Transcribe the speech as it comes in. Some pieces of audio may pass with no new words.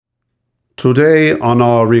Today on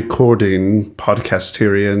our recording,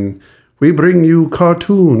 Podcasterian, we bring you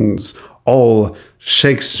cartoons, all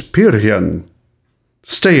Shakespearean.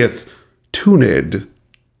 Stayeth tuned.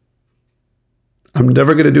 I'm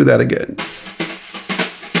never going to do that again.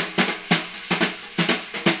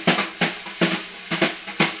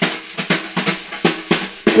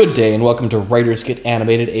 Good day and welcome to Writers Get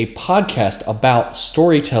Animated, a podcast about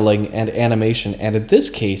storytelling and animation, and in this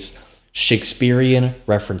case, Shakespearean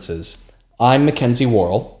references. I'm Mackenzie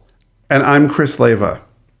Worrell. And I'm Chris Leva.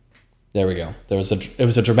 There we go. It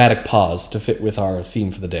was a dramatic pause to fit with our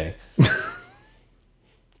theme for the day.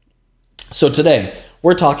 So today,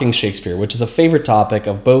 we're talking Shakespeare, which is a favorite topic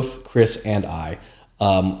of both Chris and I.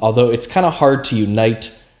 Although it's kind of hard to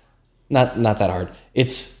unite, not that hard.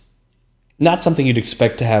 It's not something you'd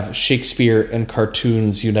expect to have Shakespeare and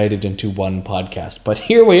cartoons united into one podcast. But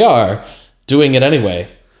here we are, doing it anyway.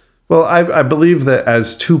 Well, I believe that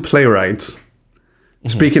as two playwrights,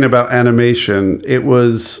 speaking about animation, it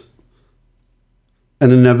was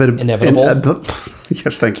an inevitable.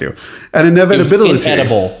 Yes, thank you. An inevitability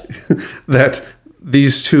that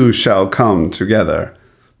these two shall come together,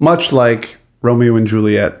 much like Romeo and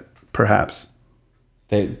Juliet, perhaps.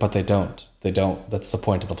 But they don't. They don't. That's the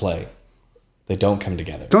point of the play. They don't come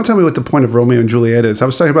together. Don't tell me what the point of Romeo and Juliet is. I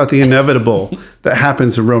was talking about the inevitable that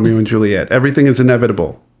happens in Romeo and Juliet. Everything is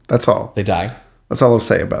inevitable. That's all. They die. That's all I'll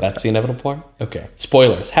say about that. That's the inevitable part? Okay.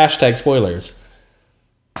 Spoilers. Hashtag spoilers.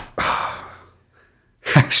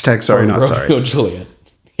 Hashtag sorry, not sorry. Romeo and Juliet.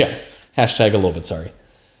 Yeah. Hashtag a little bit sorry.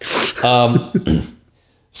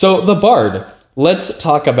 So the Bard. Let's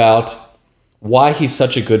talk about why he's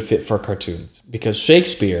such a good fit for cartoons. Because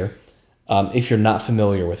Shakespeare, if you're not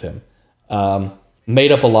familiar with him,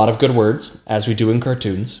 made up a lot of good words, as we do in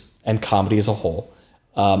cartoons and comedy as a whole.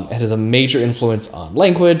 It has a major influence on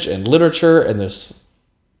language and literature, and there's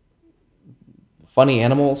funny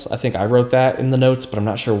animals. I think I wrote that in the notes, but I'm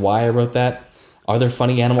not sure why I wrote that. Are there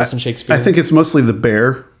funny animals in Shakespeare? I think it's mostly the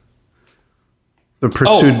bear. The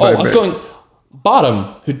pursued by bear. I was going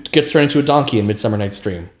Bottom, who gets turned into a donkey in Midsummer Night's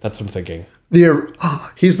Dream. That's what I'm thinking.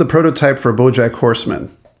 He's the prototype for BoJack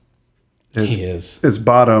Horseman. He is. His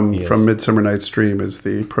Bottom from Midsummer Night's Dream is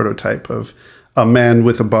the prototype of a man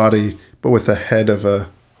with a body, but with a head of a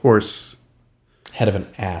horse. Head of an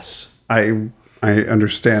ass. I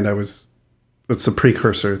understand. It's the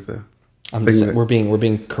precursor. We're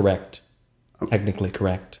being correct. Technically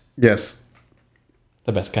correct. Yes.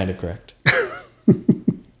 The best kind of correct.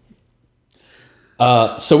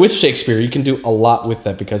 So with Shakespeare, you can do a lot with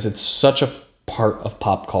that because it's such a part of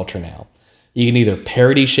pop culture now. You can either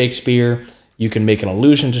parody Shakespeare, you can make an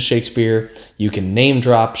allusion to Shakespeare, you can name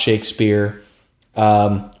drop Shakespeare.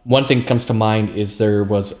 One thing that comes to mind is there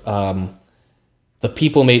was the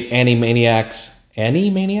people made Animaniacs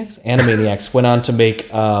went on to make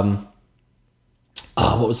what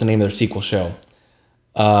was the name of their sequel show?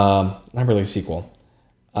 Not really a sequel.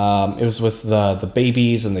 It was with the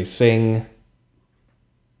babies and they sing.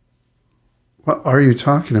 What are you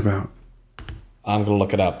talking about? I'm gonna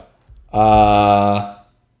look it up.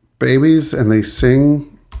 Babies and they sing.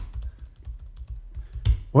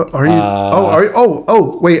 What are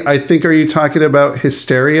you? Wait. I think are you talking about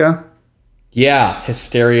Hysteria? Yeah,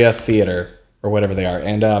 Hysteria Theater or whatever they are,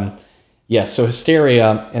 and so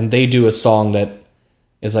Hysteria, and they do a song that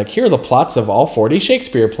is like, here are the plots of all 40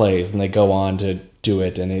 Shakespeare plays, and they go on to do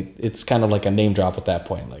it, and it's kind of like a name drop at that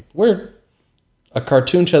point. Like, we're a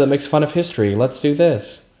cartoon show that makes fun of history. Let's do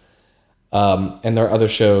this. And there are other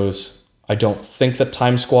shows. I don't think that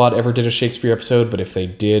Time Squad ever did a Shakespeare episode, but if they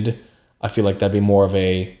did, I feel like that'd be more of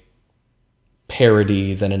a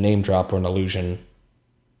parody than a name drop or an allusion.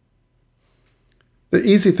 The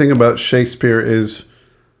easy thing about Shakespeare is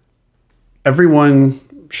everyone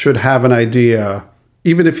should have an idea,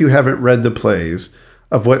 even if you haven't read the plays,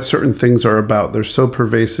 of what certain things are about. They're so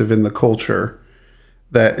pervasive in the culture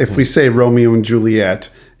that if we say Romeo and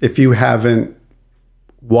Juliet, if you haven't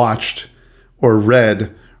watched or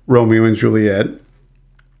read Romeo and Juliet,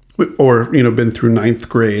 or been through 9th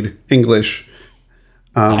grade English,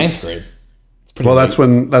 9th grade. That's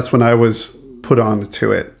when I was put on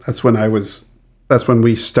to it. That's when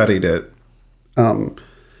we studied it,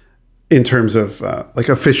 in terms of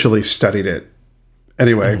officially studied it.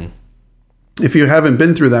 Anyway, if you haven't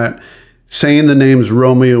been through that, saying the names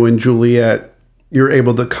Romeo and Juliet, you're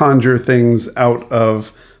able to conjure things out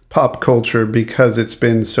of pop culture because it's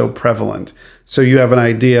been so prevalent. So you have an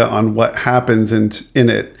idea on what happens in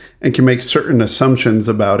it and can make certain assumptions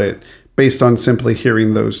about it based on simply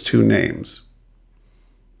hearing those two names.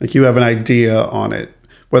 Like you have an idea on it,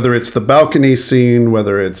 whether it's the balcony scene,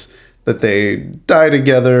 whether it's that they die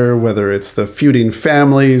together, whether it's the feuding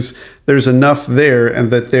families, there's enough there,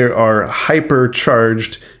 and that there are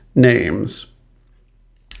hypercharged names.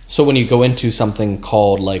 So when you go into something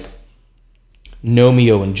called like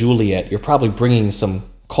Romeo and Juliet, you're probably bringing some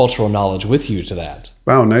cultural knowledge with you to that.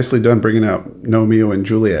 Wow, nicely done bringing out Romeo and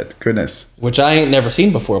Juliet. Goodness. Which I ain't never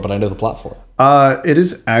seen before, but I know the plot for. It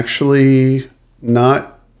is actually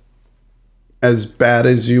not as bad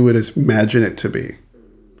as you would imagine it to be.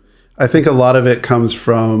 I think a lot of it comes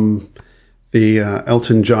from the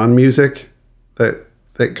Elton John music that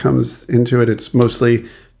comes into it. It's mostly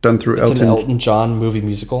done through It's an Elton John movie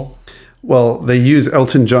musical. Well, they use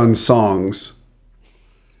Elton John songs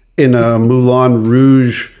in a Moulin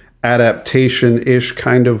Rouge adaptation-ish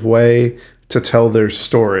kind of way to tell their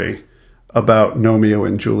story about Romeo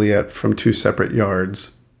and Juliet from two separate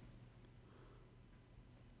yards.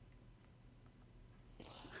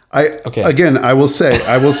 Again, I will say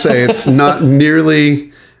it's not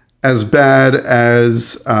nearly as bad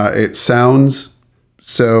as it sounds.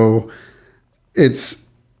 So it's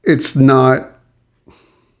not.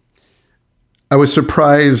 I was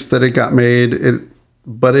surprised that it got made.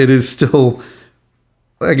 But it is still,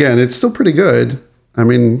 again, it's still pretty good. I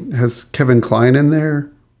mean, it has Kevin Kline in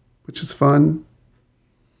there, which is fun.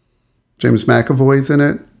 James McAvoy's in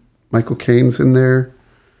it. Michael Caine's in there.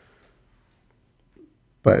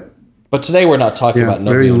 But today we're not talking about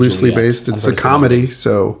very Romeo and loosely Juliet. based. It's a comedy,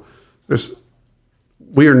 so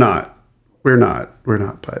we're not.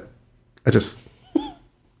 But I just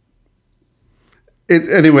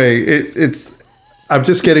it's. I'm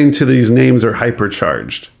just getting to these names are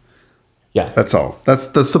hypercharged. Yeah, that's all. That's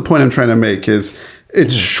the point I'm trying to make. Is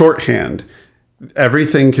it's shorthand.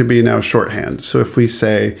 Everything can be now shorthand. So if we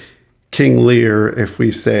say King Lear, if we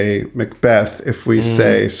say Macbeth, if we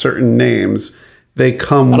say certain names, they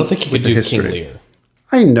come. I don't think you could do history. King Lear.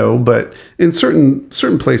 I know, but in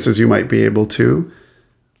certain places you might be able to.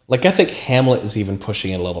 Like I think Hamlet is even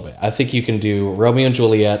pushing it a little bit. I think you can do Romeo and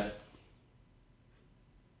Juliet,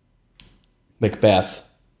 Macbeth,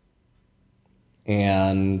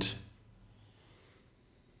 and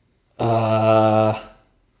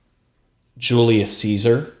Julius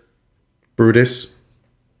Caesar. Brutus.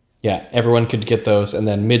 Yeah, everyone could get those. And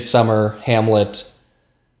then Midsummer, Hamlet.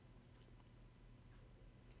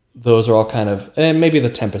 Those are all kind of, and maybe The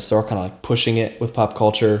Tempest, they're all kind of like pushing it with pop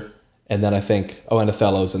culture. And then I think, and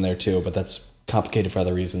Othello's in there too, but that's complicated for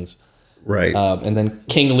other reasons. Right. And then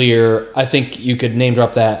King Lear, I think you could name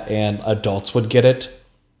drop that and adults would get it.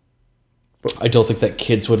 I don't think that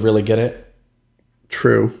kids would really get it.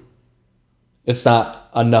 True. It's not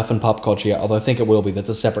enough in pop culture yet, although I think it will be. That's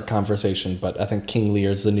a separate conversation, but I think King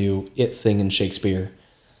Lear is the new it thing in Shakespeare.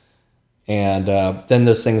 And then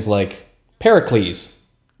there's things like Pericles,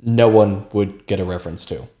 no one would get a reference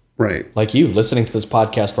to. Right. Like you, listening to this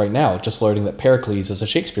podcast right now, just learning that Pericles is a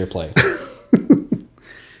Shakespeare play.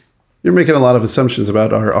 You're making a lot of assumptions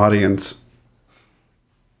about our audience.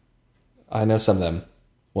 I know some of them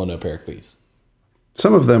will know Pericles.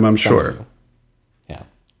 Some of them, I'm sure. Yeah.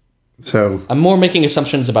 So I'm more making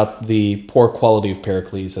assumptions about the poor quality of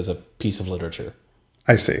Pericles as a piece of literature.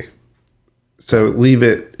 I see. So leave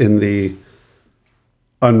it in the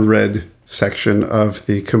unread section of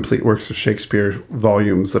the complete works of Shakespeare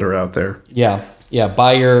volumes that are out there. Yeah. Yeah.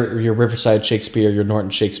 Buy your Riverside Shakespeare, your Norton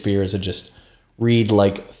Shakespeare's, and just read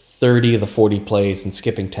like 30 of the 40 plays, and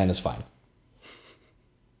skipping 10 is fine.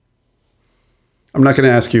 I'm not going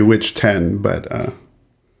to ask you which 10, but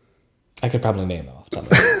I could probably name them off the top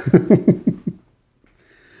of my head.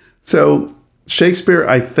 So Shakespeare,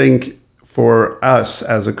 I think for us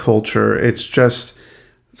as a culture, it's just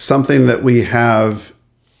something that we have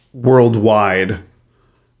worldwide.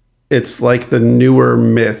 It's like the newer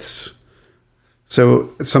myths.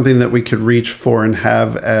 So it's something that we could reach for and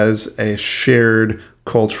have as a shared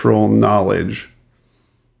cultural knowledge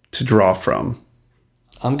to draw from.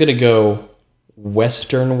 I'm going to go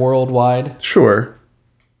Western worldwide. Sure.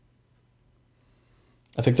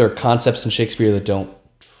 I think there are concepts in Shakespeare that don't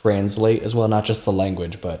translate as well, not just the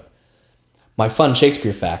language, but my fun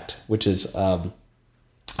Shakespeare fact, which is, I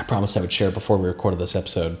promised I would share it before we recorded this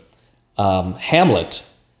episode. Hamlet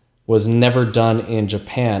was never done in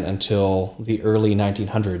Japan until the early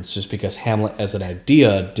 1900s, just because Hamlet as an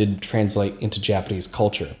idea didn't translate into Japanese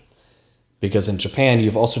culture. Because in Japan, you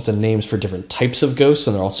have all sorts of names for different types of ghosts,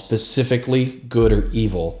 and they're all specifically good or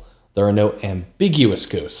evil. There are no ambiguous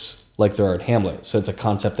ghosts like there are in Hamlet. So it's a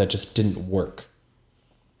concept that just didn't work.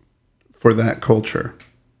 For that culture.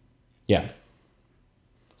 Yeah.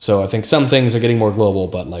 So I think some things are getting more global,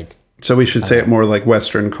 but like... So we should say it more like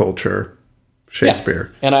Western culture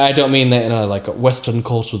Shakespeare. Yeah. And I don't mean that in a like a Western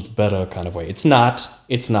culture's better kind of way. It's not.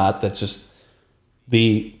 It's not. That's just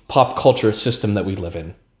the pop culture system that we live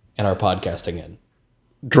in and are podcasting in.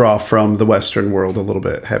 Draw from the Western world a little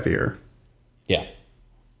bit heavier. Yeah.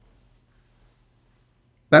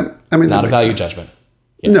 Not a value judgment.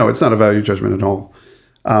 Yeah. No, it's not a value judgment at all.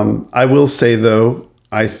 I will say, though,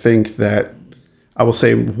 I think that I will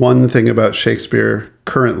say one thing about Shakespeare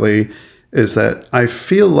currently is that I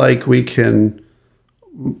feel like we can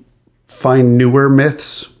find newer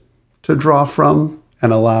myths to draw from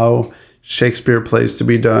and allow Shakespeare plays to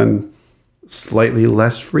be done slightly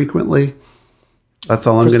less frequently. That's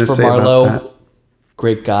all I'm going to say Marlowe, about that.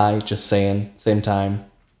 Great guy, just saying, same time.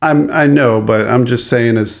 I know, but I'm just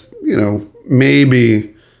saying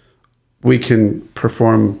maybe we can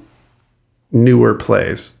perform newer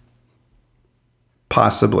plays,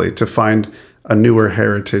 possibly, to find a newer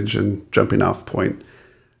heritage and jumping off point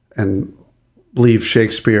and leave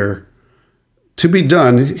Shakespeare to be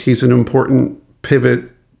done. He's an important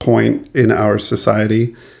pivot point in our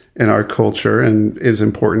society, in our culture, and is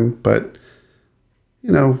important, but,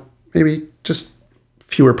 maybe just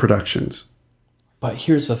fewer productions. But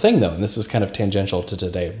here's the thing, though, and this is kind of tangential to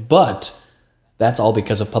today, but that's all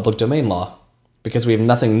because of public domain law. Because we have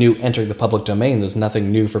nothing new entering the public domain, there's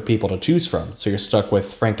nothing new for people to choose from. So you're stuck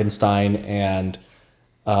with Frankenstein and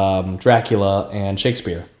Dracula and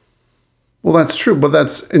Shakespeare. Well, that's true, but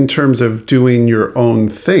that's in terms of doing your own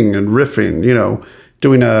thing and riffing,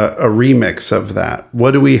 doing a remix of that.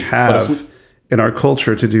 What do we have in our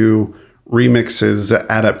culture to do remixes,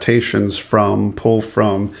 adaptations from, pull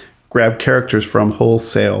from, grab characters from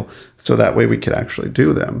wholesale, so that way we could actually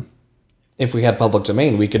do them? If we had public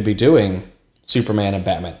domain, we could be doing Superman and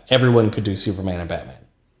Batman. Everyone could do Superman and Batman.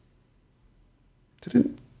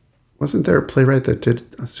 Wasn't there a playwright that did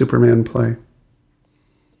a Superman play?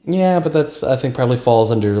 Yeah, but that's, I think, probably falls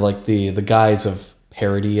under like the guise of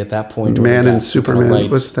parody at that point. Man and Superman,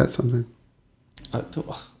 was that something?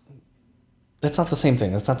 That's not the same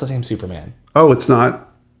thing. That's not the same Superman. Oh, it's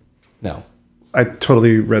not? No. I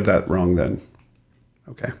totally read that wrong then.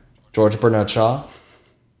 Okay. George Bernard Shaw,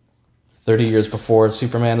 30 years before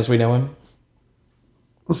Superman as we know him.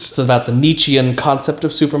 It's about the Nietzschean concept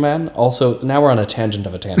of Superman. Also, now we're on a tangent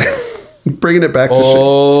of a tangent. Bringing it back to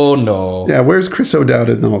no. Yeah, where's Chris O'Dowd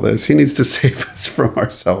in all this? He needs to save us from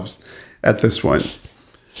ourselves at this one.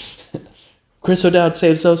 Chris O'Dowd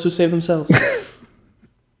saves those who save themselves.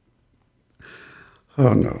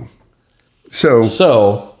 Oh, no.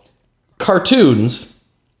 So, cartoons,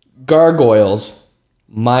 gargoyles,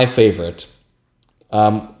 my favorite.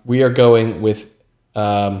 We are going with...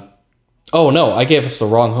 oh, no, I gave us the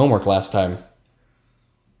wrong homework last time.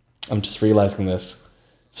 I'm just realizing this.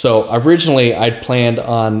 So, originally, I'd planned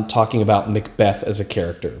on talking about Macbeth as a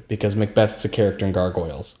character, because Macbeth is a character in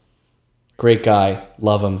Gargoyles. Great guy,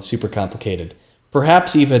 love him, super complicated.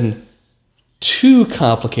 Perhaps even too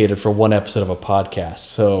complicated for one episode of a podcast.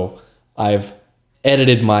 So, I've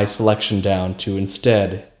edited my selection down to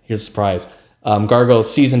instead, here's a surprise,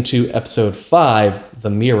 Gargoyles Season 2, Episode 5, The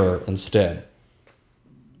Mirror, instead.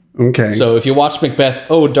 Okay. So if you watch Macbeth,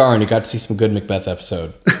 oh darn, you got to see some good Macbeth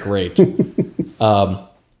episode. Great.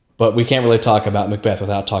 But we can't really talk about Macbeth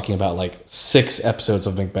without talking about like 6 episodes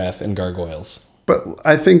of Macbeth and Gargoyles. But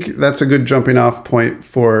I think that's a good jumping off point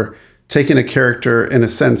for taking a character, in a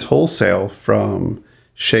sense, wholesale from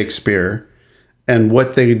Shakespeare and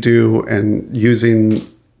what they do and using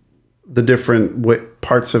the different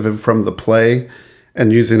parts of it from the play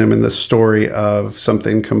and using them in the story of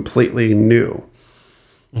something completely new.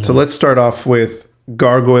 Mm-hmm. So let's start off with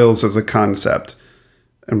gargoyles as a concept.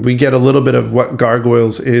 And we get a little bit of what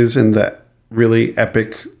gargoyles is in that really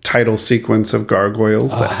epic title sequence of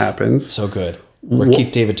Gargoyles that happens. So good. Where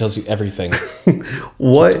Keith David tells you everything.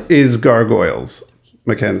 What is Gargoyles,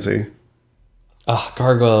 Mackenzie?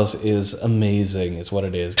 Gargoyles is amazing, is what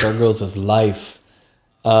it is. Gargoyles is life.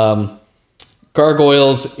 Gargoyles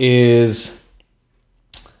is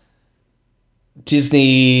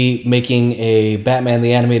Disney making a Batman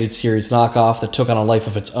the Animated Series knockoff that took on a life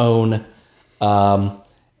of its own.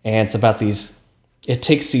 And it's about it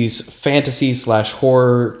takes these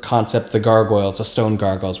fantasy/horror concept, the gargoyles, the stone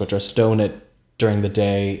gargoyles, which are stone during the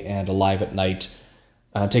day and alive at night.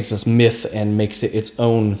 It takes this myth and makes it its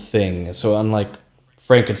own thing. So unlike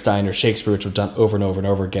Frankenstein or Shakespeare, which we've done over and over and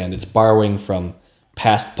over again, it's borrowing from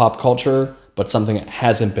past pop culture, but something that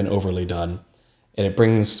hasn't been overly done. And it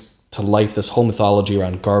brings to life this whole mythology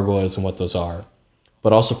around gargoyles and what those are,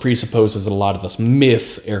 but also presupposes that a lot of this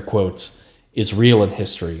myth, air quotes, is real in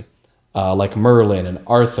history, like Merlin and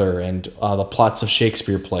Arthur and the plots of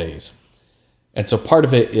Shakespeare plays. And so part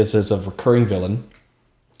of it is as a recurring villain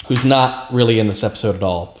who's not really in this episode at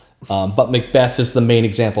all. But Macbeth is the main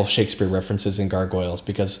example of Shakespeare references in Gargoyles,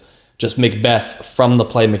 because just Macbeth from the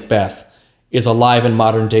play Macbeth is alive in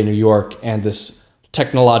modern day New York, and this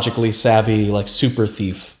technologically savvy, like, super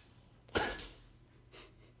thief.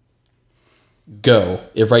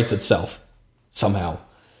 It writes itself somehow.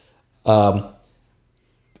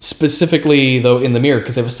 Specifically, though, in The Mirror,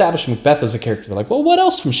 because they've established Macbeth as a character. They're like, well, what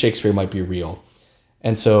else from Shakespeare might be real?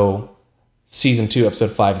 And so season 2,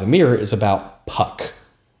 episode 5 of The Mirror is about Puck,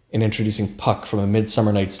 and introducing Puck from A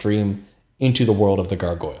Midsummer Night's Dream into the world of the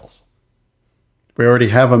Gargoyles. We already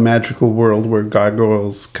have a magical world where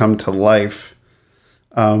gargoyles come to life.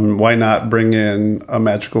 Why not bring in a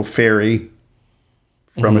magical fairy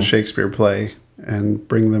from a Shakespeare play and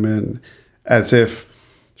bring them in, as if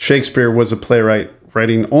Shakespeare was a playwright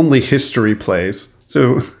writing only history plays.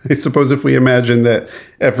 So I suppose if we imagine that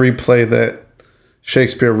every play that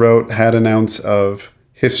Shakespeare wrote had an ounce of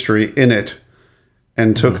history in it,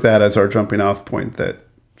 and took that as our jumping off point, that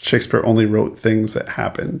Shakespeare only wrote things that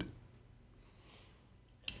happened.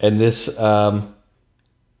 And this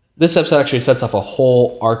episode actually sets off a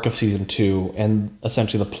whole arc of season 2, and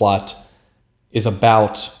essentially the plot is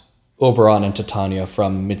about Oberon and Titania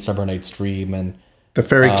from Midsummer Night's Dream, and the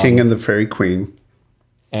Fairy King and the Fairy Queen.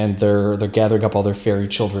 And they're gathering up all their fairy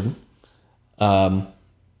children.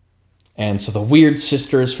 And so the weird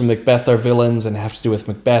sisters from Macbeth are villains and have to do with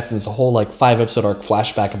Macbeth. And there's a whole 5-episode arc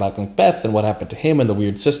flashback about Macbeth and what happened to him and the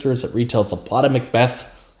weird sisters that retells the plot of Macbeth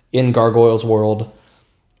in Gargoyles world.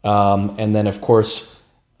 And then, of course,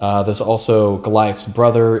 there's also Goliath's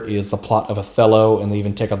brother is the plot of Othello. And they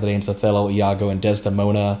even take on the names Othello, Iago, and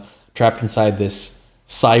Desdemona, trapped inside this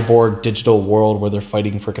cyborg digital world where they're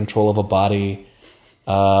fighting for control of a body.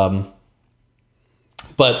 But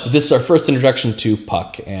this is our first introduction to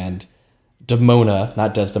Puck, and Demona,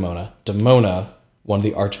 not Desdemona, Demona, one of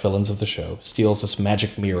the arch villains of the show, steals this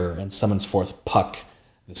magic mirror and summons forth Puck,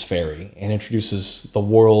 this fairy, and introduces the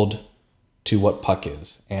world to what Puck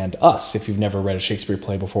is, and us, if you've never read a Shakespeare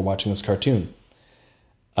play before watching this cartoon.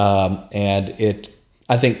 And it,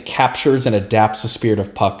 I think, captures and adapts the spirit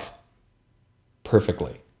of Puck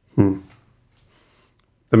perfectly.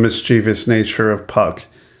 The mischievous nature of Puck,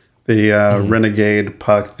 the renegade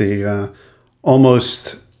Puck, the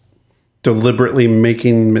almost deliberately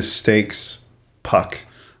making mistakes Puck.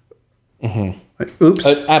 Like, oops.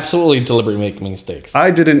 Absolutely deliberately making mistakes.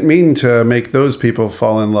 I didn't mean to make those people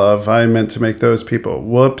fall in love. I meant to make those people.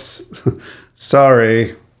 Whoops.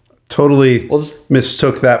 Sorry. Totally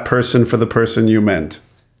mistook that person for the person you meant.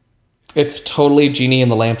 It's totally Genie in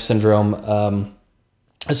the Lamp syndrome.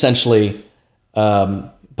 Essentially,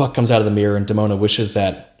 Puck comes out of the mirror and Demona wishes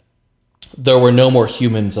that there were no more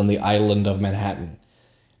humans on the island of Manhattan.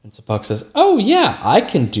 And so Puck says, oh yeah, I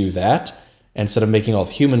can do that. And instead of making all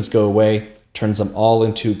the humans go away, turns them all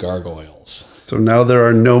into gargoyles. So now there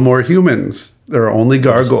are no more humans. There are only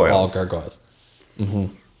gargoyles. All gargoyles.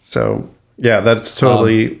 So yeah, that's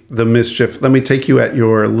totally the mischief. Let me take you at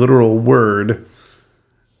your literal word.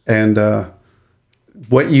 And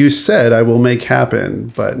what you said, I will make happen,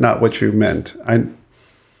 but not what you meant.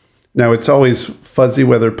 Now, it's always fuzzy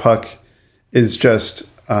whether Puck is just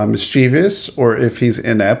mischievous or if he's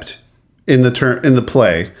inept in the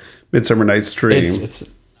play Midsummer Night's Dream.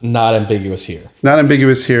 It's not ambiguous here. Not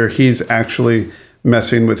ambiguous here. He's actually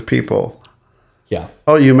messing with people. Yeah.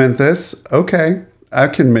 Oh, you meant this? Okay. I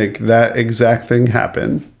can make that exact thing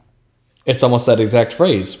happen. It's almost that exact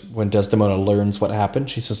phrase. When Desdemona learns what happened,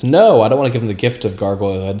 she says, no, I don't want to give him the gift of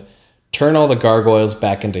gargoylehood. Turn all the gargoyles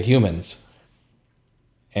back into humans.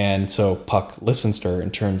 And so Puck listens to her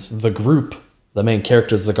and turns the group, the main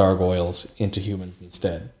characters of the gargoyles, into humans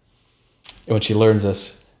instead. And when she learns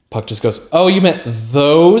this, Puck just goes, oh, you meant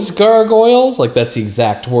those gargoyles? Like, that's the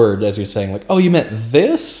exact word, as you're saying. Like, oh, you meant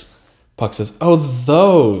this? Puck says, oh,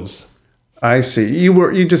 those. I see.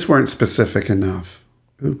 You just weren't specific enough.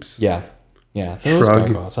 Oops. Yeah. Those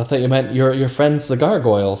gargoyles. I thought you meant your friends, the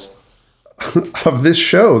gargoyles. Of this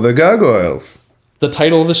show, the gargoyles. The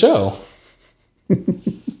title of the show.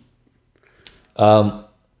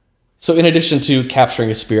 So in addition to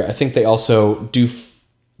capturing a spirit, I think they also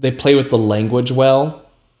they play with the language well,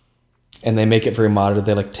 and they make it very modern.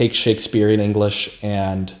 They take Shakespearean English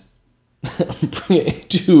and bring it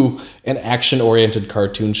to an action-oriented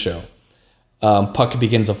cartoon show. Puck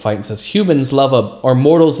begins a fight and says,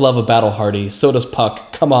 mortals love a battle hardy. So does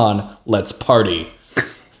Puck. Come on, let's party.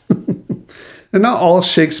 And not all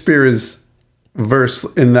Shakespeare is versed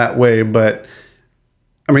in that way, but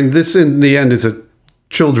I mean, this in the end is a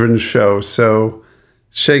children's show, so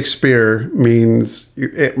Shakespeare means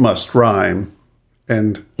it must rhyme.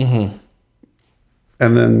 And and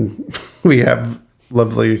then we have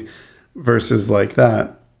lovely verses like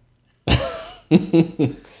that.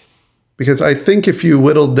 Because I think if you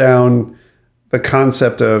whittle down the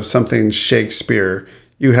concept of something Shakespeare,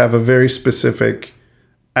 you have a very specific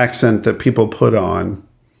accent that people put on,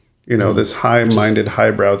 this high-minded,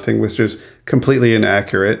 highbrow thing, which is completely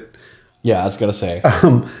inaccurate. Yeah, I was gonna say.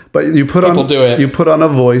 But you put People do it. You put on a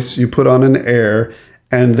voice, you put on an air,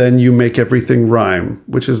 and then you make everything rhyme,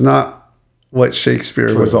 which is not what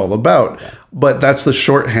Shakespeare was all about. Yeah. But that's the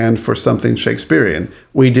shorthand for something Shakespearean.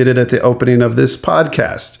 We did it at the opening of this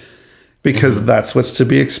podcast because that's what's to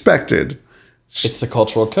be expected. It's the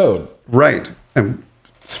cultural code. Right. And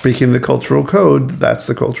speaking the cultural code, that's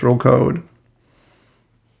the cultural code.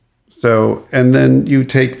 So, and then you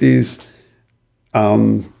take these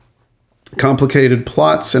complicated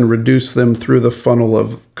plots and reduce them through the funnel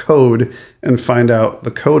of code and find out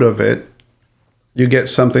the code of it. You get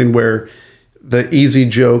something where the easy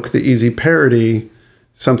joke, the easy parody,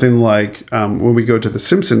 something like when we go to The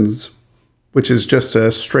Simpsons, which is just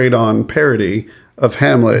a straight-on parody of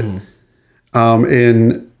Hamlet,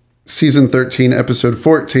 in season 13, episode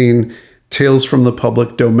 14, Tales from the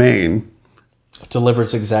Public Domain.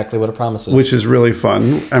 Delivers exactly what it promises. Which is really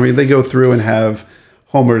fun. I mean, they go through and have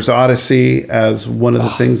Homer's Odyssey as one of the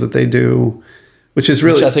things that they do, which is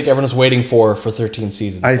really... Which I think everyone's waiting for 13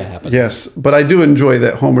 seasons to happen. Yes, but I do enjoy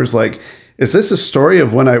that Homer's like, is this a story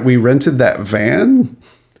of when we rented that van?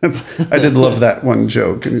 I did love that one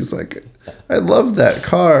joke. And he's like, I love that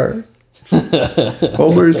car.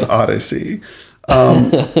 Homer's Odyssey.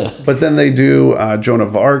 But then they do Joan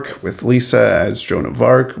of Arc with Lisa as Joan of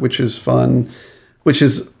Arc, which is fun, which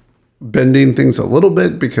is bending things a little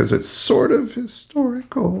bit because it's sort of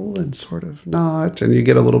historical and sort of not, and you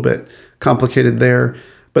get a little bit complicated there.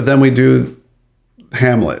 But then we do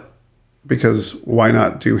Hamlet, because why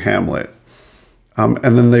not do Hamlet? And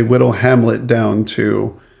then they whittle Hamlet down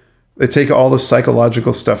to, they take all the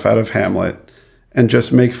psychological stuff out of Hamlet and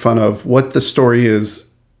just make fun of what the story is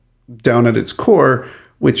down at its core,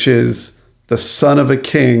 which is the son of a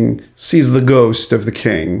king sees the ghost of the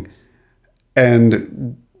king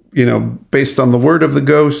and, based on the word of the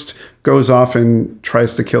ghost, goes off and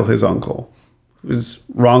tries to kill his uncle, who's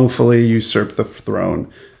wrongfully usurped the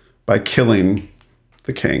throne by killing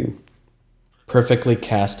the king. Perfectly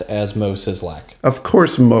cast as Mo Sislak. Of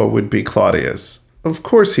course Mo would be Claudius. Of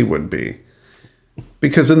course he would be.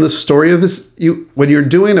 Because in the story of this, when you're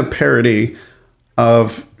doing a parody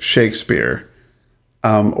of Shakespeare,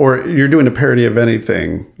 or you're doing a parody of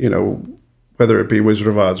anything, whether it be Wizard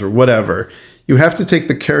of Oz or whatever, you have to take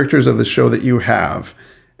the characters of the show that you have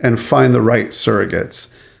and find the right surrogates.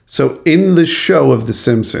 So in the show of The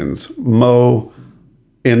Simpsons, Mo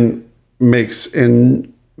makes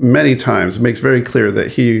very clear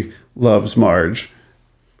that he loves Marge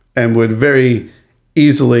and would very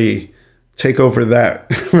easily take over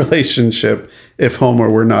that relationship if Homer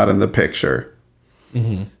were not in the picture.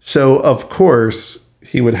 Mm-hmm. So of course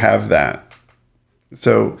he would have that.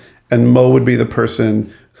 So, and Mo would be the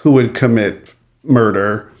person who would commit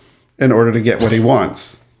murder in order to get what he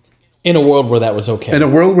wants. In a world where that was okay. In a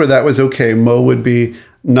world where that was okay, Mo would be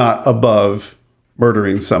not above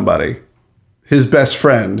murdering somebody. His best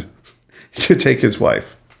friend to take his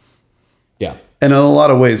wife. Yeah. And in a lot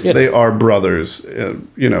of ways, they are brothers.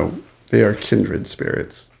 They are kindred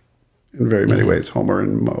spirits in very many ways, Homer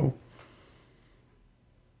and Mo.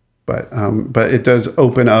 But it does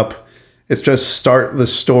open up. It's just start the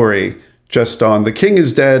story just on the king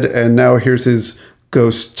is dead, and now here's his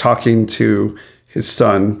ghost talking to his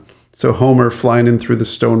son. So Homer flying in through the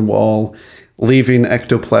stone wall, leaving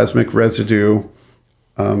ectoplasmic residue,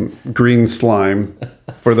 green slime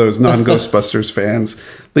for those non-Ghostbusters fans,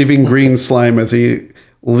 leaving green slime as he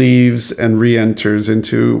leaves and re-enters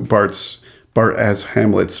into Bart as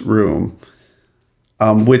Hamlet's room,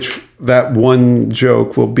 which that one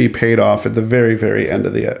joke will be paid off at the very, very end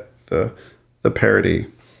of the parody,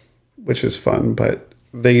 which is fun. But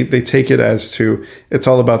they take it as to, it's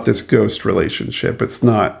all about this ghost relationship. It's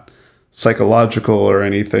not psychological or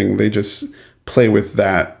anything. They just play with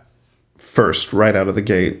that first, right out of the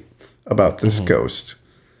gate, about this ghost,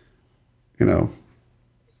 And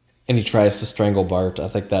he tries to strangle Bart. I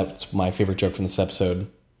think that's my favorite joke from this episode.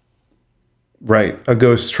 Right. A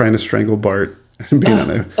ghost trying to strangle Bart and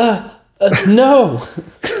being no.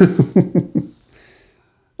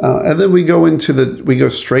 And then we go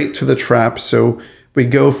straight to the trap. So we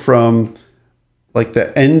go from like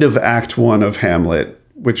the end of Act 1 of Hamlet,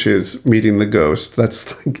 which is meeting the ghost.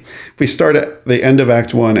 That's like, we start at the end of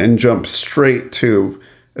Act 1 and jump straight to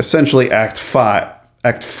essentially Act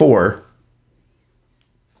 4,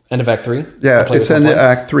 End of Act 3? Yeah, Play it's within in the play?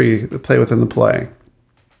 Act 3, the play within the play.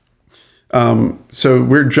 So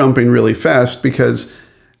we're jumping really fast because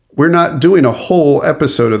we're not doing a whole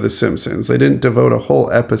episode of The Simpsons. They didn't devote a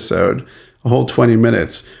whole episode, a whole 20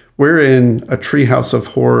 minutes. We're in a Treehouse of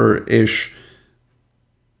Horror-ish,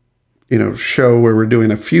 show where we're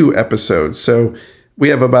doing a few episodes. So we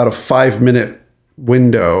have about a 5-minute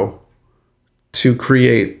window to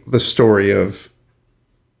create the story of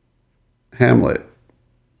Hamlet.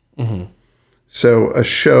 Mm-hmm. So a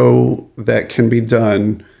show that can be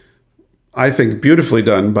done, I think, beautifully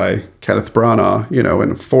done by Kenneth Branagh,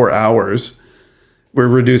 in 4 hours. We're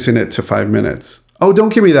reducing it to 5 minutes. Oh,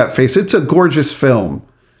 don't give me that face. It's a gorgeous film.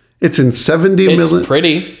 It's in 70 It's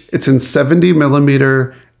pretty. It's in 70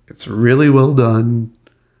 millimeter. It's really well done.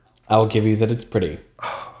 I'll give you that it's pretty.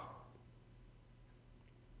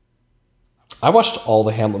 I watched all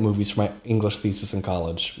the Hamlet movies for my English thesis in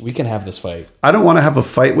college. We can have this fight. I don't want to have a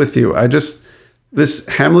fight with you. This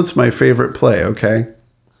Hamlet's my favorite play, okay?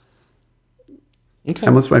 Okay.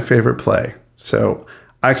 Hamlet's my favorite play. So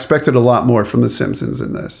I expected a lot more from The Simpsons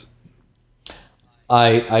in this.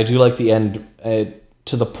 I do like the end,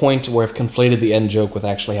 to the point where I've conflated the end joke with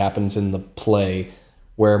actually happens in the play,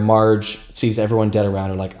 where Marge sees everyone dead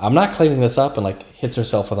around her, like, I'm not cleaning this up, and like hits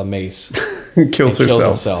herself with a mace. Kills and herself.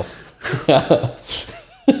 Kills herself.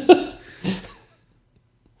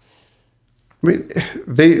 I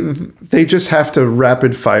mean, they just have to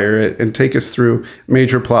rapid fire it and take us through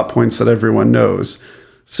major plot points that everyone knows.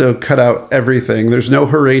 So cut out everything. There's no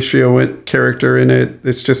Horatio character in it.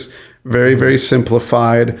 It's just very, very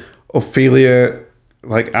simplified. Ophelia,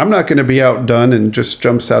 like, I'm not going to be outdone, and just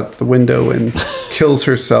jumps out the window and kills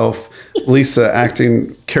herself. Lisa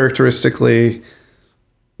acting characteristically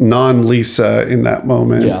non-Lisa in that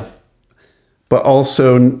moment. Yeah. But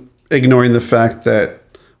also ignoring the fact that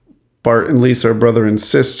Bart and Lisa are brother and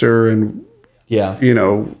sister, and Yeah.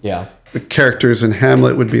 Yeah. the characters in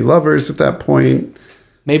Hamlet would be lovers at that point.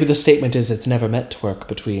 Maybe the statement is it's never meant to work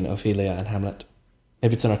between Ophelia and Hamlet.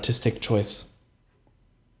 Maybe it's an artistic choice.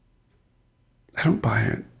 I don't buy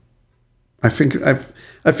it. I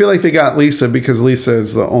feel like they got Lisa because Lisa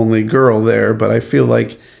is the only girl there, but I feel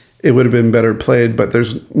like it would have been better played, but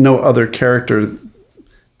there's no other character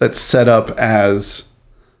that's set up as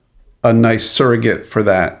a nice surrogate for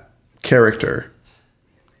that character.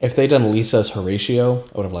 If they'd done Lisa as Horatio,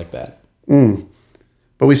 I would have liked that.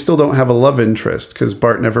 But we still don't have a love interest, because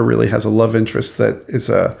Bart never really has a love interest that is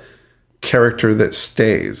a character that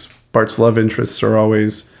stays. Bart's love interests are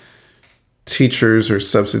always teachers or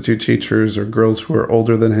substitute teachers or girls who are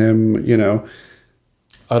older than him,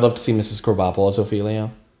 I'd love to see Mrs. Krabappel as Ophelia.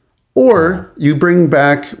 Or you bring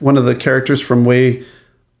back one of the characters from way,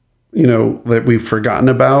 that we've forgotten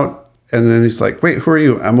about, and then he's like, wait, who are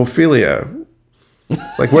you? I'm Ophelia.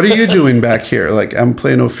 Like, what are you doing back here? Like, I'm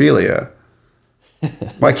playing Ophelia.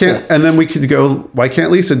 Why can't, and then we could go, why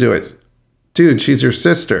can't Lisa do it? Dude, she's your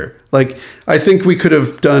sister. Like, I think we could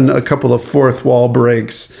have done a couple of fourth wall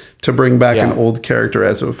breaks to bring back an old character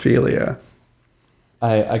as Ophelia.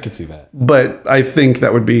 I could see that. But I think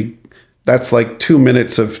that's like 2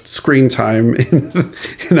 minutes of screen time in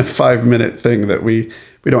a 5-minute thing that we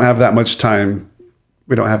don't have that much time.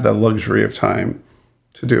 We don't have that luxury of time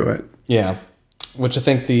to do it. Yeah. Which I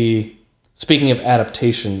think speaking of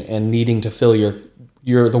adaptation and needing to fill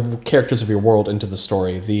the characters of your world into the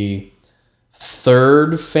story, the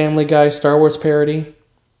third Family Guy Star Wars parody,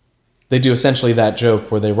 they do essentially that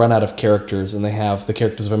joke where they run out of characters and they have the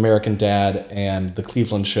characters of American Dad and the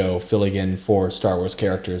Cleveland Show filling in for Star Wars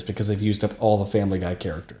characters because they've used up all the Family Guy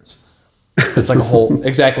characters. It's like a whole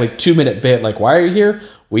exactly 2-minute bit. Like, why are you here?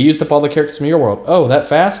 We used up all the characters from your world. Oh, that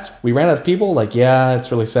fast? We ran out of people? Like, yeah,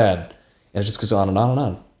 it's really sad. And it just goes on and on and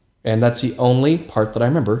on. And that's the only part that I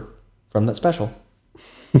remember from that special.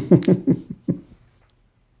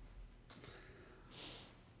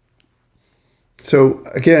 So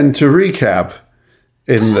again, to recap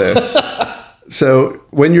in this, so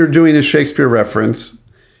when you're doing a Shakespeare reference,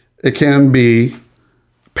 it can be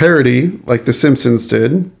parody like The Simpsons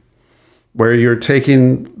did, where you're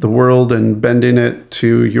taking the world and bending it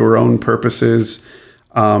to your own purposes,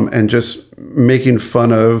 and just making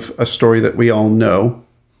fun of a story that we all know,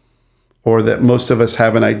 or that most of us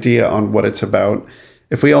have an idea on what it's about.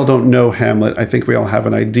 If we all don't know Hamlet, I think we all have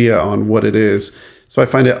an idea on what it is. So I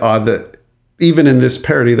find it odd that even in this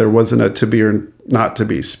parody, there wasn't a to be or not to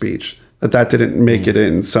be speech, that didn't make it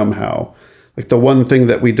in somehow. Like, the one thing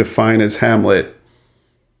that we define as Hamlet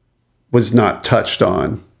was not touched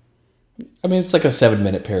on. I mean, it's like a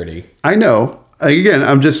 7-minute parody. I know. Again,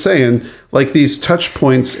 I'm just saying, like, these touch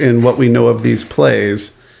points in what we know of these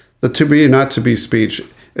plays, the to be or not to be speech,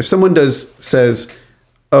 if someone says,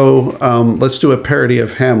 "Oh, let's do a parody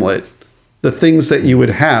of Hamlet," the things that you would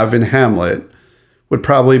have in Hamlet would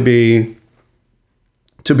probably be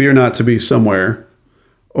 "To Be or Not to Be Somewhere,"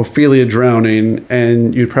 Ophelia drowning,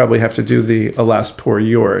 and you'd probably have to do the "Alas, poor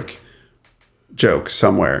Yorick" joke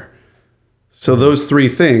somewhere. So those three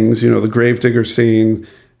things, the gravedigger scene,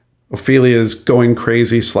 Ophelia's going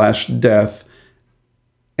crazy / death,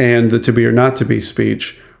 and the "To Be or Not to Be"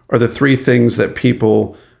 speech are the three things that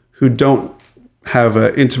people who don't have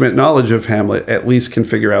an intimate knowledge of Hamlet at least can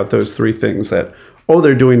figure out those three things that, oh,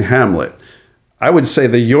 they're doing Hamlet. I would say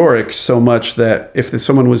the Yorick so much that if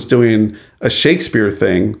someone was doing a Shakespeare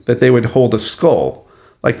thing, that they would hold a skull.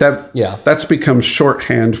 Like that. Yeah. That's become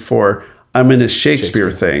shorthand for I'm in a Shakespeare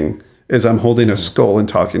thing, is I'm holding a skull and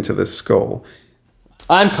talking to this skull.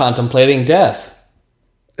 I'm contemplating death.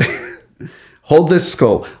 Hold this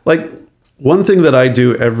skull. Like one thing that I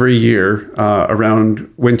do every year around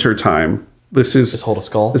winter time. Just hold a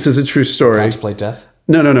skull. This is a true story. Contemplate death.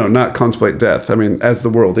 No, not contemplate death. I mean, as the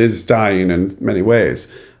world is dying in many ways.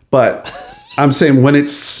 But I'm saying when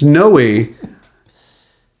it's snowy,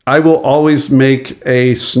 I will always make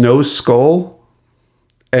a snow skull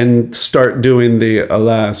and start doing the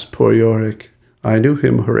 "Alas, poor Yorick, I knew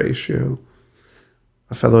him, Horatio,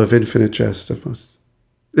 a fellow of infinite jest of most."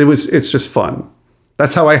 It's just fun.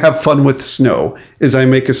 That's how I have fun with snow, is I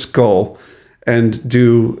make a skull and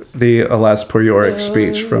do the "Alas, poor Yorick"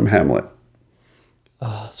 speech from Hamlet.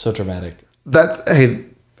 So dramatic. Hey,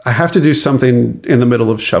 I have to do something in the middle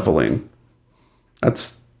of shoveling.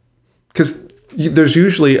 That's because there's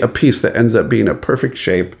usually a piece that ends up being a perfect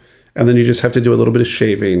shape, and then you just have to do a little bit of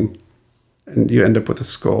shaving, and you end up with a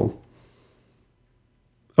skull.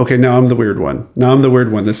 Okay, now I'm the weird one.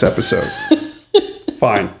 This episode.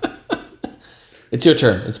 Fine. It's your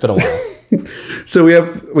turn. It's been a while. So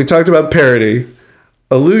we talked about parody,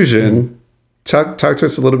 illusion. Talk to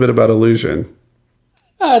us a little bit about illusion.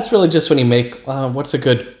 It's really just when you make, what's a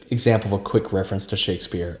good example of a quick reference to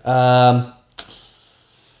Shakespeare?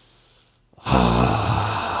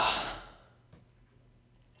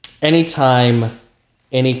 Anytime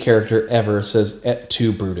any character ever says "et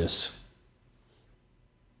tu, Brutus,"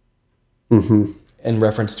 in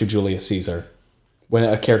reference to Julius Caesar, when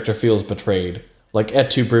a character feels betrayed, like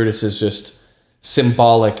 "et tu, Brutus" is just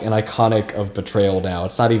symbolic and iconic of betrayal now.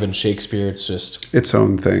 It's not even Shakespeare, it's just its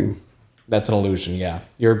own thing. That's an illusion, yeah.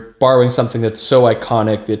 You're borrowing something that's so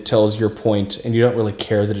iconic that tells your point, and you don't really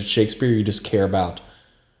care that it's Shakespeare. You just care about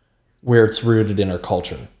where it's rooted in our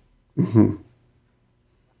culture. Mm-hmm.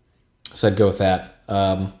 So I'd go with that.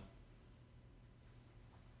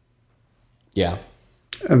 Yeah.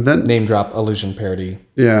 And then name drop, illusion, parody.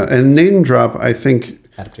 Yeah, and name drop, I think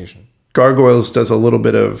Adaptation. Gargoyles does a little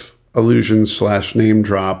bit of illusion / name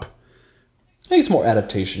drop. I think it's more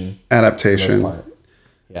adaptation. Adaptation. For the most part.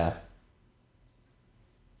 Yeah.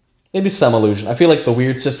 Maybe some illusion. I feel like the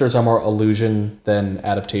Weird Sisters are more illusion than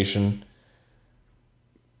adaptation.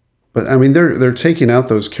 But I mean, they're taking out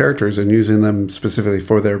those characters and using them specifically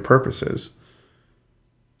for their purposes.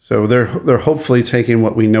 So they're hopefully taking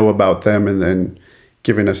what we know about them and then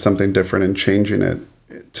giving us something different and changing it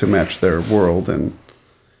to match their world. And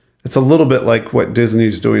it's a little bit like what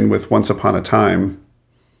Disney's doing with Once Upon a Time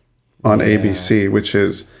on ABC, which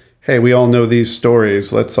is, hey, we all know these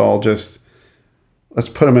stories. Let's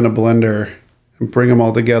put them in a blender and bring them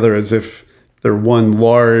all together as if they're one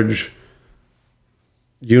large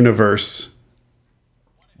universe.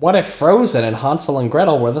 What if Frozen and Hansel and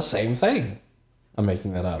Gretel were the same thing? I'm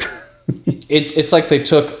making that up. It's like they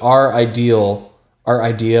took our idea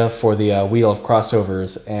for the Wheel of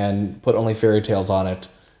Crossovers and put only fairy tales on it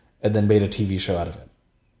and then made a TV show out of it.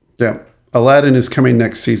 Yeah. Aladdin is coming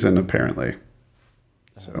next season, apparently.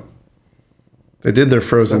 So they did their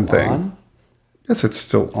Frozen thing. On? Yes, it's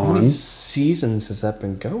still on. How many seasons has that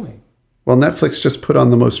been going? Well, Netflix just put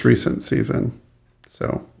on the most recent season.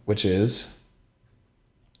 So, which is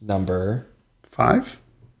number 5?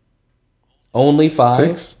 Only 5?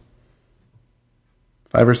 6?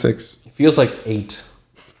 5 or 6? It feels like 8.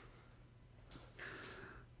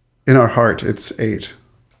 In our heart, it's 8.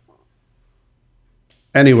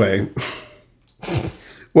 Anyway,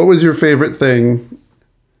 what was your favorite thing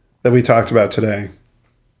that we talked about today?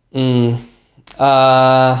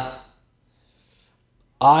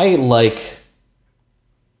 I like...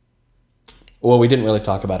 Well, we didn't really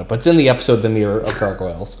talk about it, but it's in the episode The Mirror of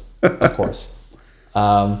Gargoyles, of course.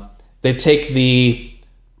 They take the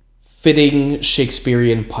fitting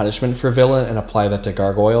Shakespearean punishment for villain and apply that to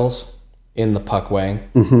gargoyles in the Puck way.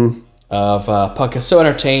 Mm-hmm. Puck is so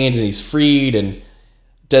entertained and he's freed and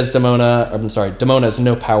Demona has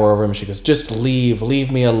no power over him. She goes, just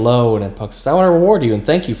leave me alone. And Puck says, I want to reward you and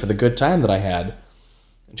thank you for the good time that I had.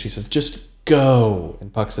 And she says, just go.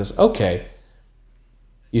 And Puck says, okay.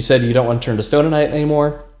 You said you don't want to turn to stone at night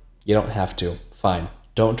anymore? You don't have to. Fine.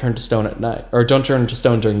 Don't turn to stone at night. Or don't turn to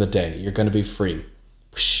stone during the day. You're going to be free.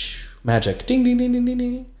 Whoosh, magic. Ding, ding, ding, ding, ding,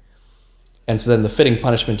 ding. And so then the fitting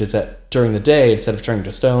punishment is that during the day, instead of turning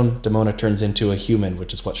to stone, Demona turns into a human,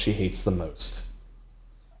 which is what she hates the most.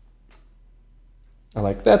 I'm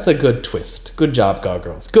like, that's a good twist. Good job,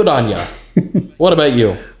 Gargoyles. Good on ya. What about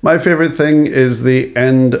you? My favorite thing is the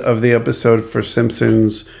end of the episode for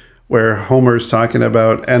Simpsons where Homer's talking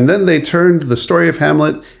about, and then they turned the story of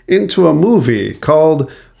Hamlet into a movie called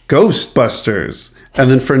Ghostbusters. And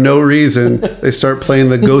then for no reason, they start playing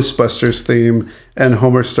the Ghostbusters theme, and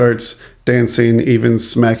Homer starts dancing, even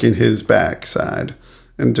smacking his backside,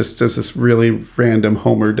 and just does this really random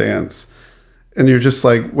Homer dance. And you're just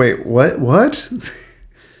like, wait, what?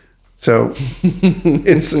 So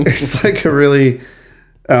it's like a really,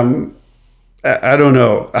 I don't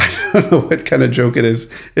know. I don't know what kind of joke it is.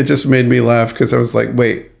 It just made me laugh because I was like,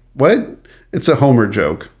 wait, what? It's a Homer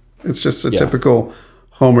joke. It's just a typical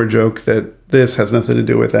Homer joke that this has nothing to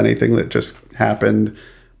do with anything that just happened,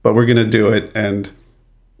 but we're going to do it and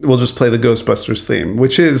we'll just play the Ghostbusters theme,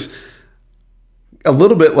 which is a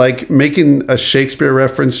little bit like making a Shakespeare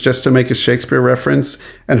reference just to make a Shakespeare reference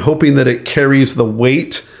and hoping that it carries the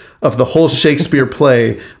weight of the whole Shakespeare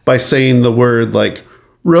play by saying the word like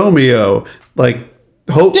Romeo, like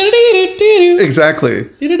hope. Exactly.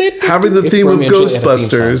 Having the theme of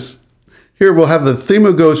Ghostbusters. Here we'll have the theme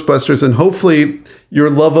of Ghostbusters, and hopefully your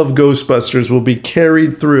love of Ghostbusters will be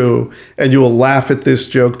carried through and you will laugh at this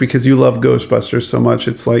joke because you love Ghostbusters so much.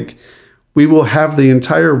 It's like we will have the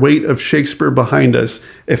entire weight of Shakespeare behind us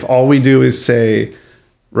if all we do is say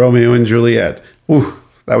Romeo and Juliet. Whew,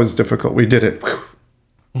 that was difficult. We did it.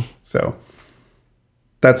 Whew. So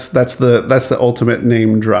that's the ultimate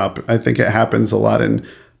name drop. I think it happens a lot in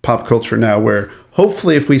pop culture now where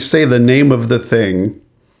hopefully if we say the name of the thing,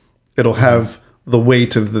 it'll have the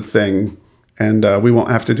weight of the thing, and we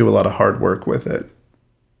won't have to do a lot of hard work with it.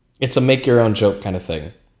 It's a make your own joke kind of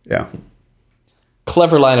thing. Yeah.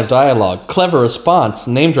 Clever line of dialogue, clever response,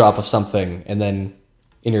 name drop of something, and then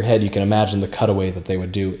in your head you can imagine the cutaway that they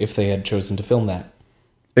would do if they had chosen to film that.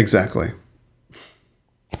 Exactly.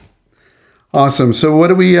 Awesome. So what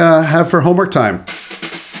do we have for homework time?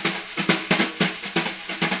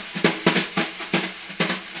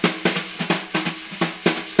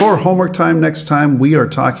 For homework time next time, we are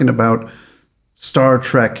talking about Star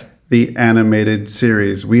Trek, the animated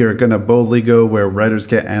series. We are going to boldly go where Writers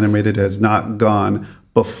Get Animated has not gone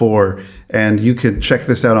before. And you can check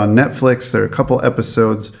this out on Netflix. There are a couple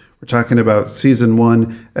episodes. We're talking about Season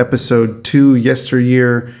 1, Episode 2,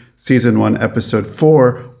 Yesteryear, Season 1, Episode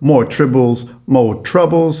 4, More Tribbles, More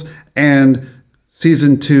Troubles, and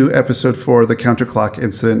Season 2, Episode 4, The Counterclock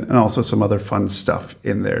Incident, and also some other fun stuff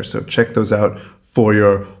in there. So check those out for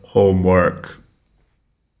your homework.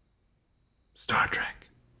 Star Trek.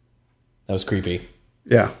 That was creepy.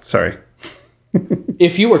 Yeah, sorry.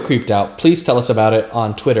 If you were creeped out, please tell us about it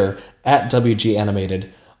on Twitter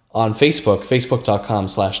 @WGAnimated, on Facebook,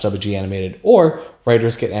 facebook.com/WGAnimated, or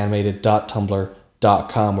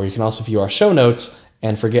writersgetanimated.tumblr.com, where you can also view our show notes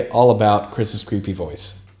and forget all about Chris's creepy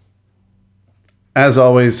voice. As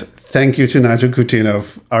always, thank you to Nigel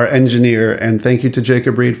Coutinho, our engineer, and thank you to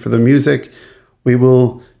Jacob Reed for the music. We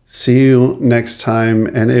will see you next time,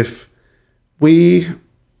 and if we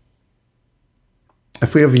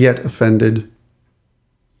have yet offended.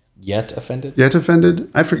 Yet offended? Yet offended?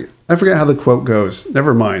 I forget how the quote goes.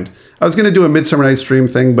 Never mind. I was going to do a Midsummer Night's Dream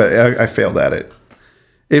thing, but I failed at it.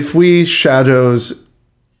 If we shadows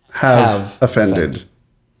have offended.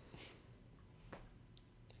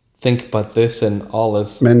 Think but this and all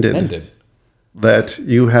is mended. That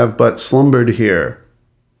you have but slumbered here.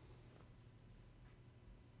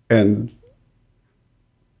 And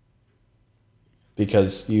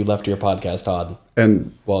because you left your podcast on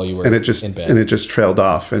while you were in bed. And it just trailed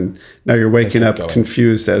off. And now you're waking up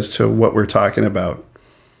confused as to what we're talking about.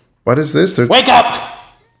 What is this? Wake up!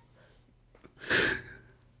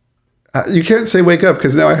 You can't say wake up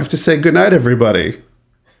because now I have to say good night, everybody.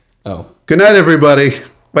 Oh. Good night, everybody.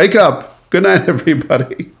 Wake up. Good night,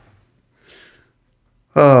 everybody.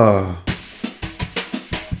 Oh.